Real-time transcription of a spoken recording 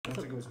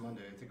don't think it was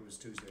Monday. I think it was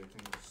Tuesday. I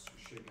think it was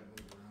shit got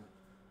moved around.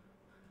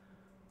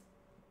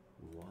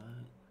 What?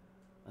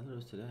 I thought it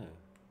was today.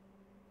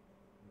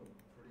 Nope,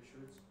 pretty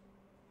sure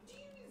it's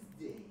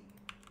Tuesday.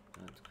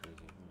 That's crazy.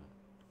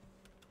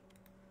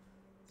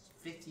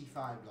 It's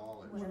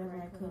 $55. Whatever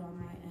I could on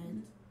my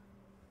end.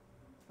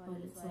 But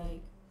it's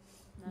like,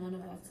 none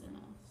of that's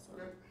enough. So.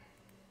 Okay.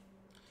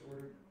 So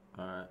ordered.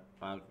 Alright,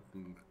 I'll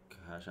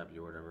cash app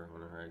you or whatever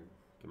whenever I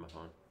get my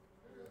phone.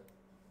 Okay.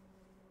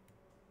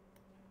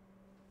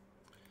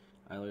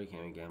 I literally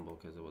can't even gamble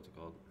because of what's it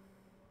called.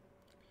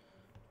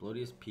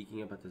 Bloody is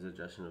peeking up at the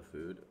suggestion of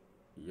food.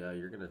 Yeah,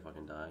 you're gonna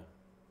fucking die.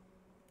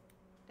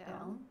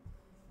 Down.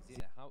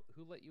 Zena,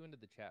 who let you into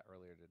the chat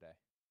earlier today?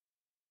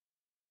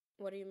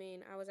 What do you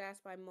mean? I was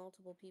asked by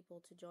multiple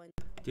people to join.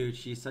 Dude,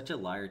 she's such a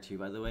liar too,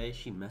 by the way.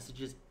 She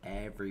messages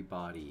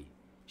everybody.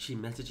 She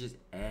messages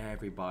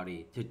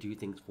everybody to do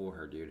things for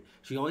her, dude.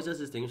 She always does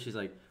this thing. She's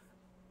like,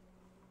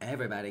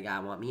 everybody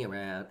gotta want me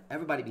around.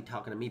 Everybody be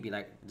talking to me, be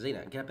like,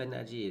 Zena, get up in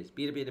that G's,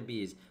 beat the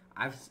bees.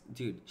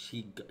 Dude,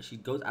 she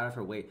goes out of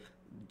her way.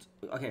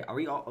 Okay, are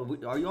you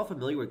all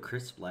familiar with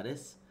Chris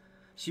Lettuce?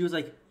 She was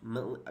like,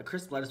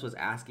 Chris Lettuce was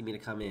asking me to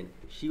come in.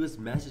 She was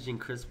messaging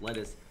Chris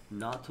Lettuce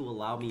not to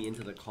allow me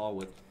into the call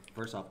with,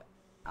 first off,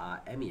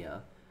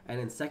 Emia. And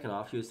then second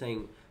off, she was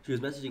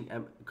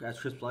messaging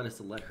Chris Lettuce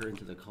to let her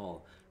into the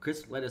call.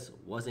 Chris Lettuce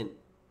wasn't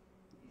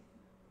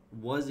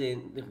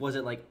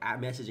like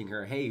messaging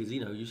her, hey,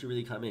 Zeno, you should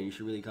really come in. You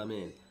should really come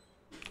in.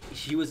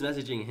 She was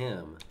messaging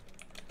him.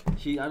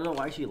 I don't know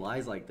why she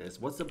lies like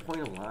this. What's the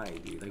point of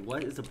lying, dude? Like,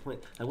 what is the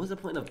point? Like, what's the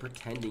point of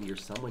pretending you're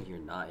someone you're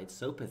not? It's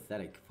so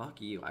pathetic.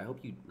 Fuck you. I hope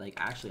you, like,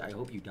 actually, I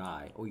hope you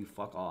die or you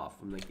fuck off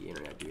from, like, the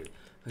internet, dude.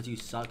 Because you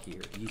suck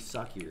here. You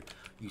suck here.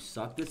 You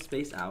suck this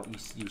space out.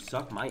 You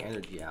suck my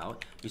energy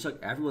out. You suck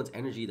everyone's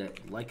energy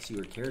that likes you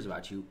or cares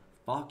about you.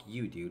 Fuck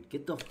you, dude.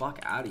 Get the fuck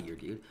out of here,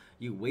 dude.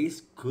 You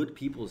waste good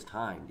people's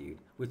time, dude,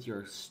 with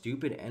your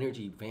stupid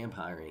energy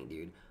vampiring,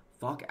 dude.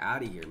 Fuck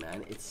out of here,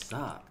 man. It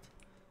sucked.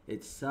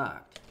 It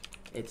sucked.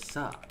 It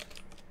sucked.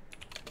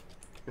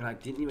 And I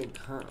didn't even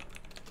come.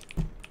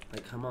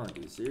 Like, come on,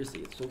 dude.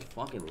 Seriously, it's so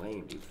fucking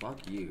lame, dude.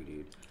 Fuck you,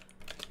 dude.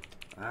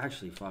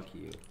 Actually, fuck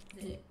you.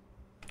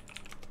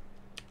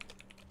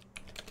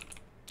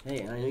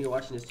 Hey, and I know you're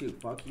watching this too.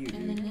 Fuck you, dude.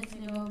 And then Nick's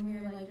gonna go over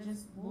here like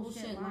just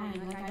bullshit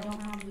lying. Like I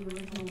don't have the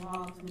original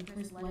logs when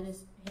Chris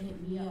Lettuce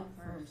hit me up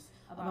first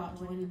about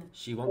joining the.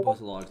 She won't post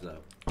the logs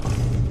though.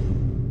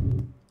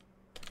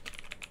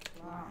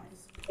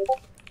 Lies.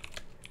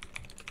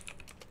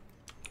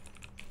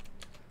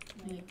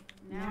 Like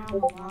now I'm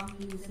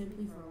blocking you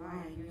simply for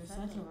lying. You're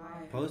such a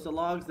liar. Post the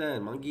logs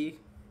then, monkey.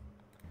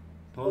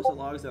 Post the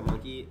logs then,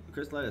 monkey.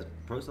 Chris Lettuce,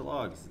 post the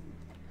logs.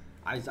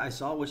 I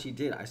saw what she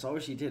did. I saw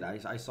what she did.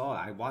 I saw it.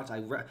 I watched.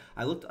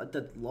 I looked at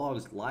the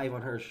logs live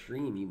on her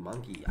stream. You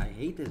monkey. I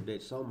hate this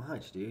bitch so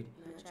much, dude.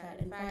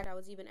 In fact, I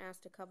was even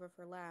asked to cover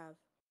for Lav.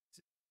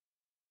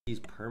 She's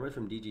perma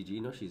from DGG.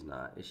 No, she's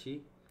not. Is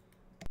she?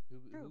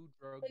 Who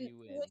drug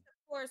you in?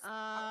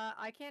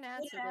 I can't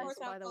answer this,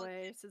 by the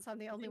way, since I'm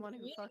the only one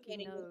who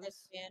fucking knows.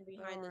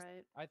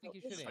 Alright. I think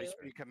you should I answer.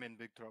 saw you come in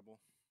big trouble.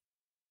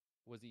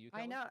 Was it you?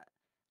 I know.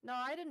 No,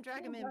 I didn't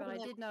drag him in, but I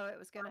did know it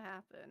was gonna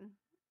happen.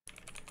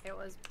 It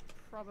was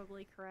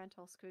probably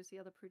Karantos, because the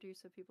other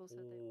producer people said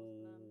they wasn't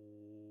them.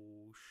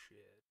 Oh,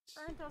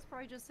 shit. Karantos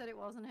probably just said it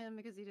wasn't him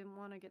because he didn't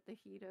want to get the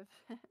heat of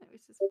it,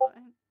 which is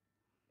fine.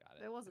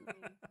 Got it. It wasn't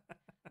me.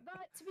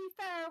 But to be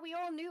fair, we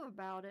all knew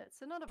about it,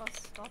 so none of us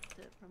stopped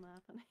it from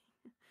happening.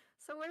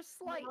 So we're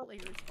slightly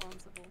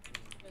responsible.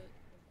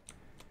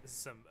 This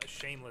is a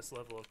shameless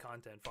level of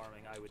content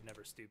farming I would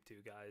never stoop to,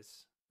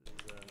 guys.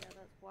 Yeah,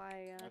 that's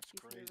why That's she's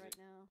here crazy. right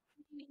now.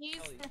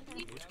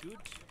 Who's good?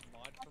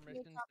 Mod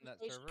permissions in that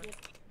server?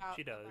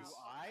 She does.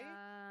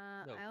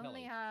 No, I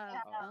only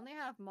Kelly.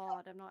 have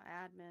mod. I'm not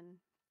admin.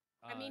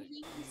 I mean,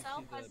 he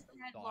himself has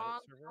had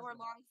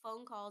hour-long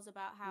phone calls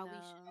about how we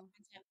should have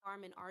content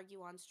farm and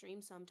argue on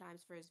stream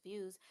sometimes for his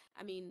views.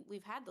 I mean,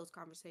 we've had those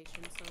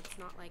conversations, so it's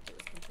not like it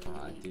was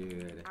completely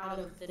Dude. out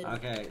of the.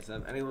 Okay, so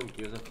if anyone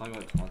gives a fuck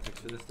about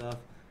context for this stuff,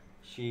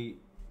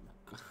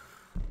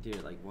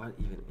 dude, like, what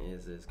even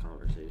is this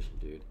conversation,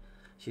 dude?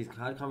 She's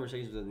had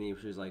conversations with me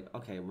where she's like,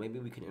 okay, maybe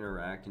we can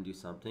interact and do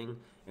something,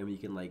 and we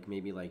can, like,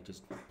 maybe, like,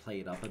 just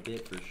play it up a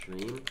bit for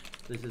stream.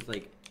 This is,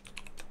 like,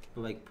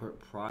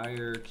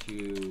 prior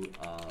to,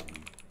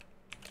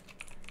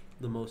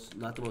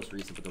 not the most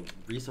recent, but the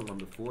recent one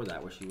before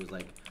that, where she was,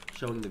 like,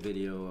 showing the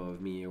video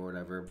of me or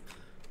whatever.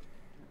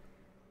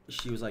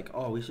 She was like,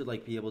 oh, we should,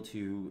 like, be able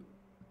to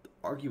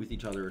argue with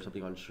each other or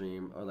something on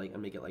stream, or like,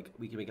 and make it like,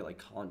 we can make it like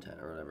content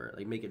or whatever,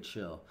 like make it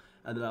chill.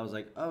 And then I was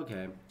like,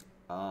 okay,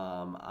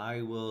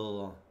 I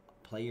will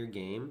play your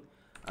game.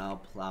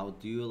 I'll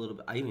do a little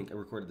bit. I even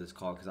recorded this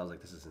call because I was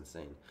like, this is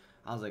insane.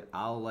 I was like,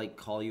 I'll like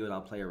call you and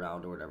I'll play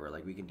around or whatever.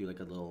 Like we can do like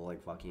a little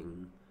like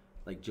fucking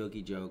like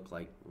jokey joke,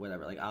 like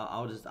whatever. Like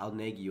I'll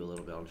nag you a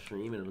little bit on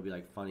stream and it'll be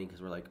like funny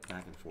because we're like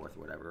back and forth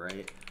or whatever,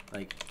 right?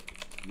 Like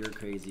you're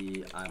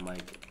crazy, I'm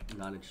like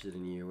not interested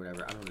in you or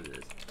whatever. I don't know what it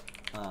is.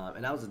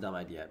 And that was a dumb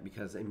idea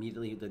because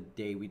immediately the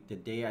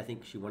day I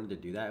think she wanted to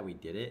do that and we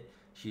did it,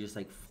 she just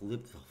like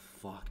flipped the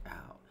fuck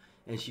out.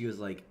 And she was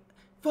like,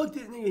 fuck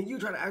this nigga, you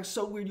try to act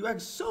so weird, you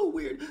act so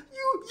weird.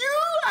 You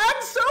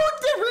act so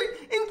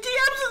different in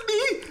DMs with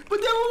me,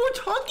 but then when we're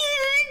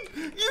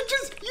talking, you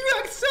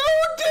act so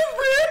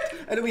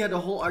different. And then we had the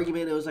whole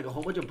argument, it was like a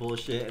whole bunch of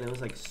bullshit, and it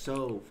was like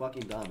so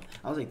fucking dumb.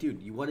 I was like,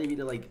 dude, you wanted me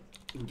to like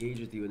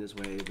engage with you in this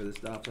way for this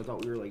stuff, so I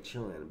thought we were like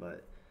chilling,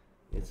 but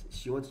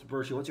she wants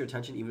your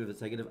attention even if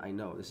it's negative. I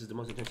know, this is the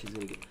most attention she's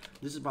gonna get.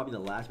 This is probably the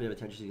last bit of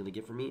attention she's gonna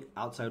get from me,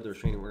 outside of the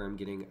restraining order I'm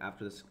getting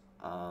after this.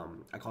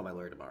 I call my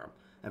lawyer tomorrow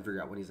and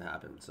figure out what needs to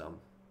happen, so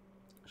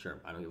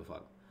sure, I don't give a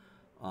fuck.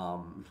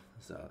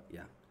 So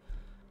yeah.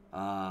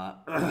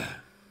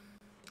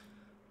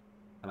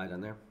 Am I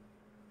done there?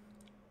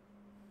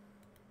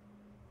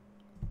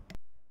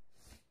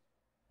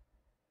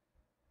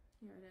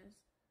 Here it is.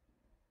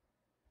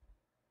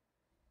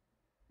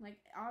 Like,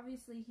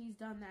 obviously he's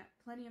done that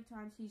plenty of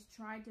times. He's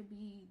tried to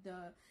be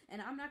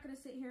and I'm not gonna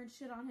sit here and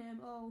shit on him.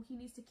 Oh, he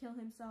needs to kill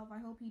himself. I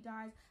hope he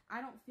dies.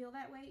 I don't feel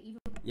that way. Even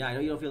yeah, I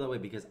know you don't feel that way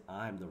because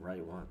I'm the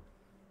right one.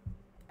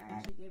 I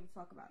actually gave a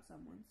fuck about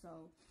someone,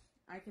 so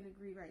I can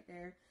agree right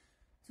there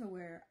to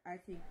where I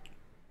think,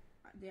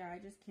 yeah, I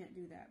just can't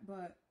do that.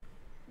 But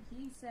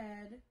he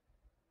said,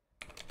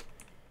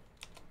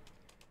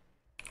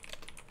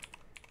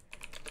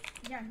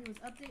 yeah, he was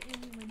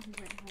updating me when he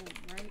went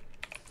home, right?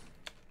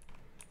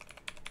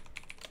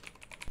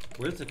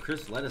 Where's the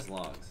Chris Lettuce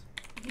logs?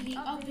 He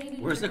updated me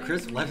Where's the when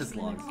Chris he Lettuce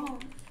went logs? home,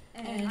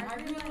 and I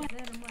realized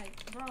then, I'm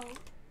like, bro,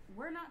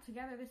 we're not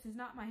together. This is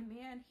not my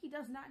man. He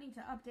does not need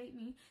to update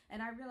me.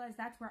 And I realized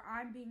that's where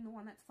I'm being the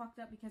one that's fucked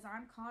up because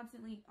I'm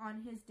constantly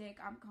on his dick.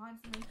 I'm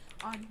constantly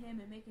on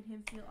him and making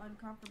him feel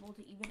uncomfortable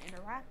to even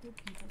interact with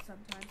people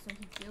sometimes. So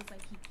he feels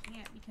like he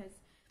can't because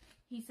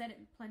he said it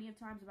plenty of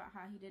times about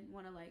how he didn't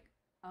want to like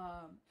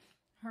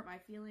hurt my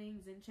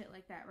feelings and shit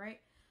like that, right?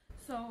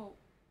 So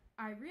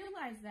I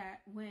realized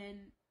that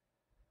when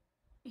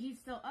he's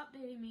still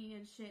updating me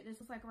and shit. This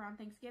was like around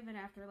Thanksgiving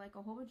after like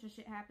a whole bunch of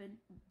shit happened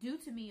due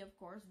to me, of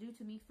course, due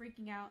to me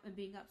freaking out and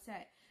being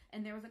upset.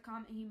 And there was a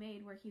comment he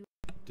made where he,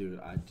 dude,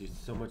 I do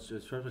so much.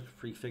 There's so much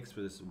prefix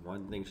for this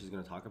one thing she's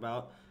gonna talk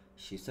about.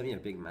 She sent me a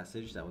big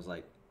message that was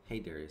like, "Hey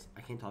Darius,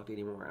 I can't talk to you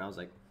anymore." And I was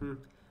like, I'm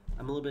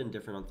a little bit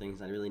indifferent on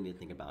things. I really need to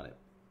think about it.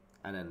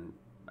 And then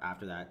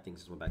after that, things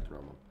just went back to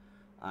normal.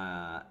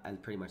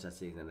 And pretty much that's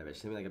the end of it.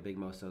 She sent me like a big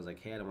most. So I was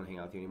like, "Hey, I don't want to hang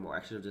out with you anymore."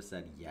 I should have just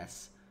said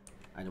yes.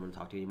 I don't want to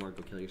talk to you anymore.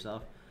 Go kill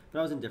yourself. But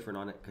I was indifferent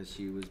on it because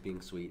she was being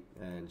sweet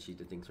and she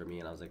did things for me.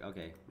 And I was like,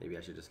 okay, maybe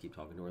I should just keep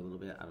talking to her a little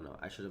bit. I don't know.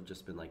 I should have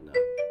just been like, no,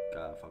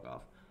 fuck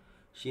off.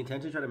 She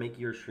intentionally tried to make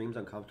your streams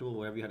uncomfortable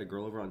whenever you had a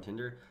girl over on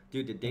Tinder.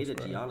 Dude, the day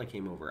that Gianna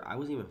came over, I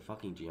wasn't even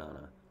fucking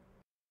Gianna.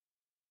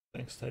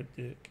 Thanks, type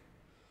dick.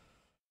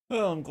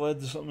 Well, I'm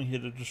glad there's something here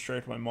to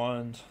distract my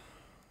mind.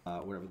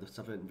 Whatever, the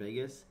stuff in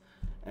Vegas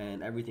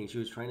and everything. She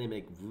was trying to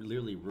make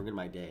literally ruin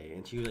my day.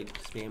 And she like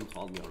spam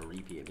called me on a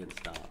repeat. It didn't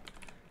stop.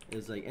 It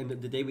was like, and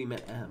the day we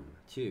met M,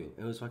 too.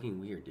 It was fucking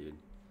weird, dude.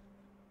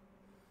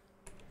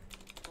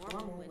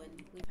 Normal when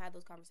we've had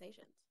those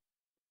conversations.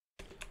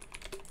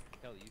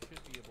 Kelly, you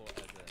should be able,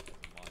 as a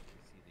mod, to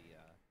see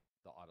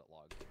the audit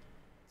log.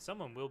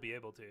 Someone will be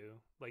able to.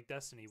 Like,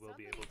 Destiny will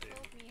be able to.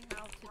 Somebody told me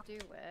how to do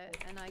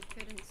it, and I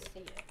couldn't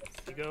see it.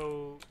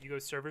 So. You go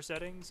server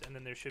settings, and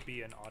then there should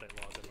be an audit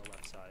log on the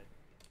left side.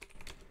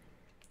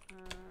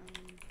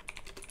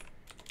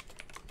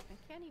 I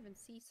can't even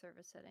see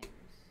server settings.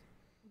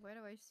 Where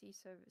do I see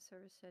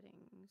server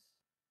settings?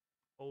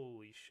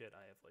 Holy shit,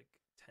 I have like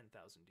 10,000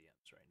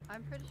 DMs right now.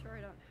 I'm pretty sure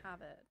I don't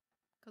have it.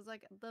 Cause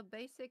like the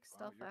basic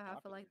stuff I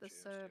have for like the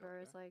server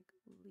is like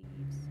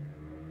leave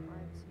server,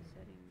 privacy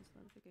settings,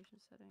 notification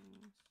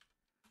settings.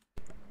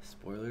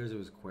 Spoilers, it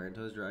was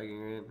Quantos dragging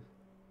her in.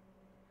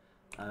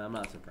 I'm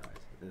not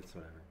surprised. It's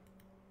whatever.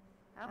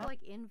 I have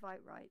like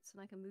invite rights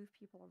and I can move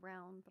people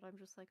around, but I'm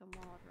just like a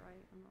mod,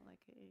 right? I'm not like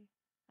a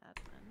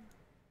admin.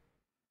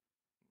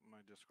 My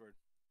Discord.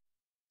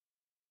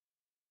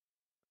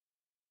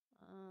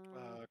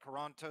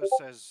 Caranto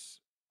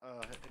says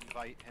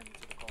invite him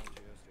to the call in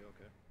GSD,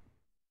 okay.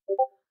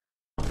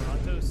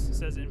 Torontos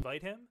says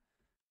invite him?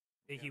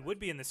 He would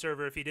be in the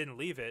server if he didn't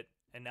leave it,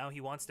 and now he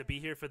wants to be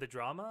here for the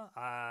drama?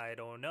 I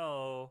don't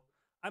know.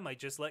 I might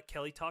just let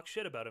Kelly talk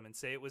shit about him and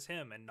say it was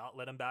him and not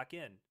let him back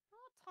in.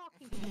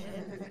 Dude,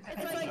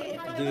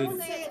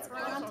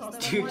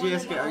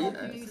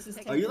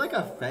 JSK, are you like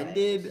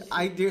offended?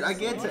 I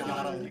get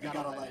to. You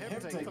gotta let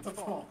him take the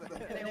fall.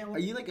 Are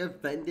you like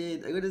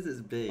offended? What is this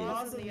big? Well,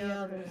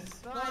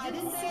 I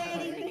didn't say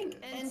anything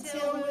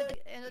until the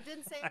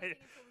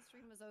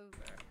stream was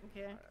over.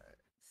 Okay.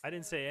 I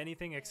didn't say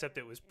anything except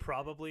it was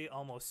probably,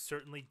 almost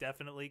certainly,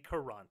 definitely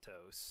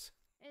Carantos.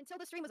 Until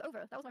the stream was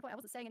over. That was my point. I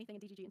wasn't saying anything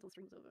in DGG until the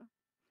stream was over.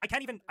 I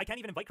can't even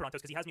invite Carantos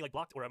because he has me like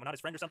blocked or I'm not his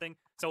friend or something.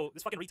 So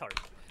this fucking retard.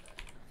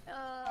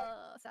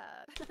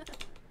 Sad.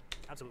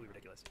 Absolutely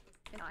ridiculous.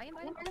 Can I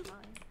invite him? I don't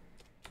mind.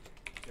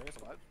 Darius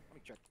alive? Let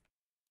me check.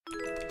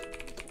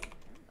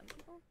 Invite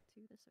people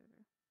to the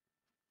server.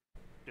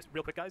 just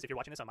real quick, guys, if you're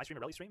watching this on my stream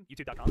or Relly's stream,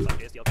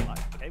 youtube.com/JSDLK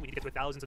Live. Okay, we need to get to 1,000